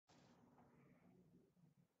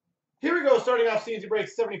Here we go, starting off CNC break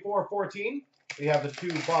 7414. We have the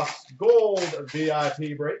 2-box gold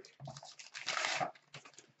VIP break.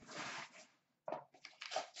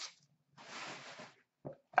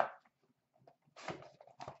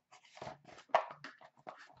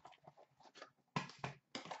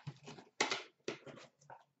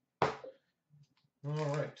 All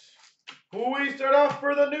right. We start off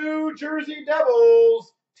for the New Jersey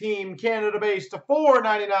Devils. Team Canada base to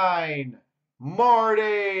 $4.99.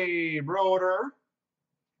 Marty Broder.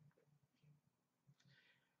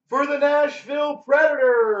 For the Nashville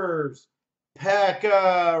Predators,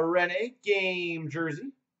 Pekka Rinne, game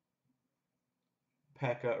jersey.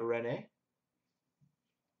 Pekka Rinne.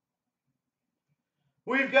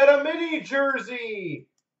 We've got a mini jersey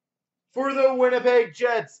for the Winnipeg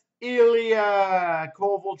Jets, Ilya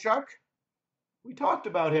Kovalchuk. We talked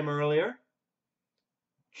about him earlier.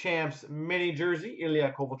 Champs mini jersey,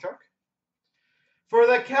 Ilya Kovalchuk. For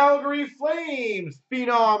the Calgary Flames,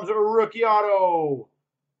 Phenoms rookie auto,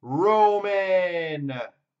 Roman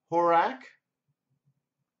Horak.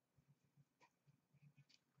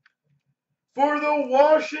 For the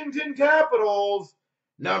Washington Capitals,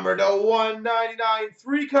 number to 199,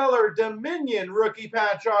 3-color Dominion rookie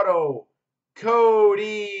patch auto,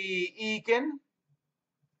 Cody Eakin.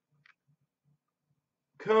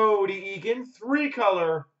 Cody Eakin,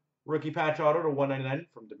 3-color rookie patch auto to 199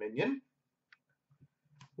 from Dominion.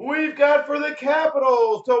 We've got for the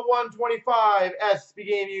Capitals to 125 SB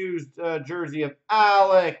Game Used jersey of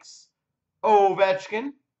Alex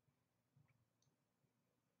Ovechkin.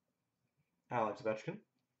 Alex Ovechkin.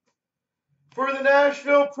 For the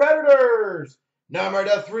Nashville Predators, number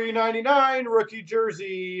to 399 rookie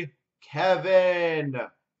jersey, Kevin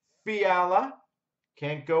Fiala.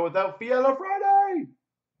 Can't go without Fiala Friday.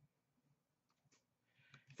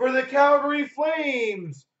 For the Calgary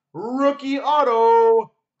Flames, rookie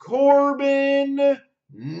auto, Corbin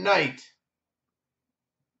Knight.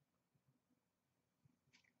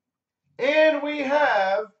 And we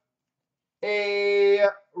have a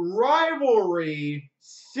rivalry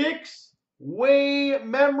 6-way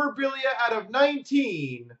memorabilia out of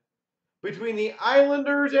 19 between the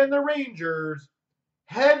Islanders and the Rangers.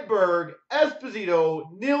 Hedberg,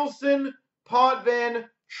 Esposito, Nielsen, Potvin,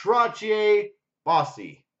 Trottier,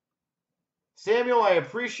 Bossy. Samuel, I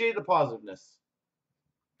appreciate the positiveness.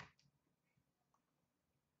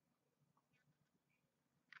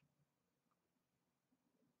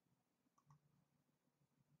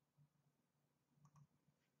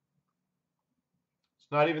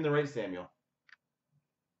 It's not even the right Samuel.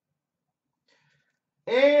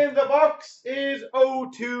 And the box is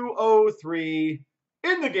 0203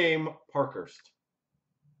 in the game, Parkhurst.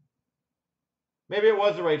 Maybe it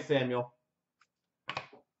was the right Samuel.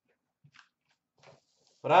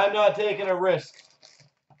 But I'm not taking a risk.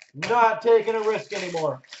 Not taking a risk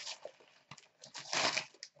anymore.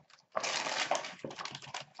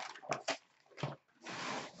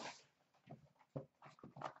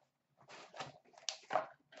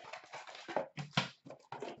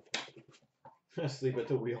 Sleep at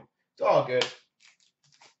the wheel. It's all good.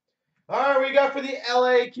 All right, we got for the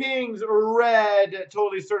LA Kings, red,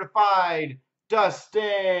 totally certified,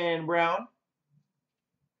 Dustin Brown.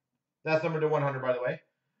 That's number to 100, by the way.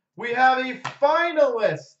 We have a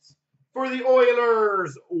finalist for the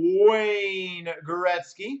Oilers, Wayne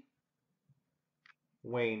Gretzky.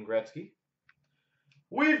 Wayne Gretzky.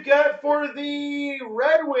 We've got for the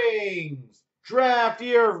Red Wings, draft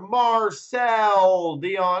year of Marcel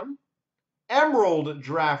Dion. Emerald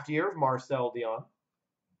draft year of Marcel Dion.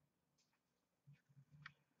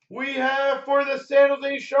 We have for the San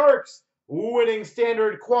Jose Sharks, winning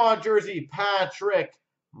standard quad jersey, Patrick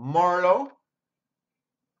Marleau.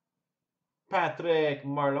 Patrick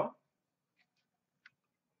Marleau.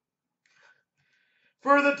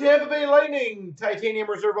 For the Tampa Bay Lightning, titanium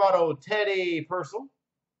reserve auto, Teddy Purcell.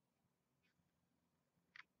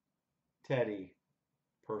 Teddy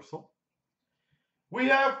Purcell. We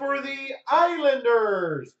have for the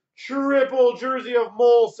Islanders, triple jersey of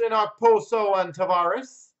Molson, Okposo, and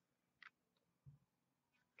Tavares.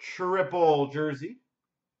 Triple jersey,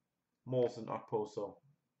 Molson, Okposo,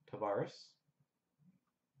 Tavares.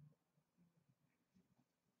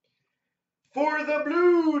 For the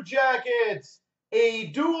Blue Jackets, a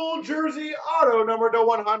dual jersey auto, number to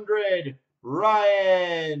 100,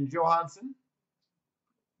 Ryan Johansson.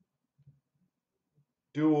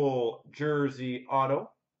 Dual jersey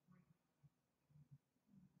auto,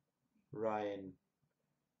 Ryan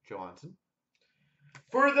Johansson.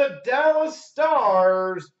 For the Dallas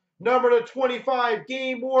Stars, number to 25,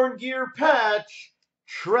 game-worn gear patch,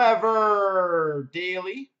 Trevor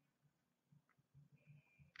Daley.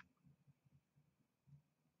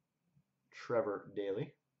 Trevor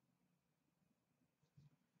Daly.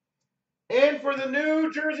 And for the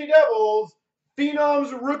New Jersey Devils,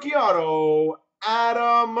 Phenoms rookie auto,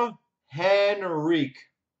 Adam Henrique.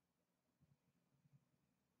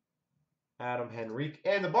 Adam Henrique.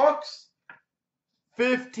 And the box,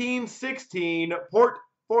 15-16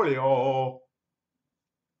 portfolio.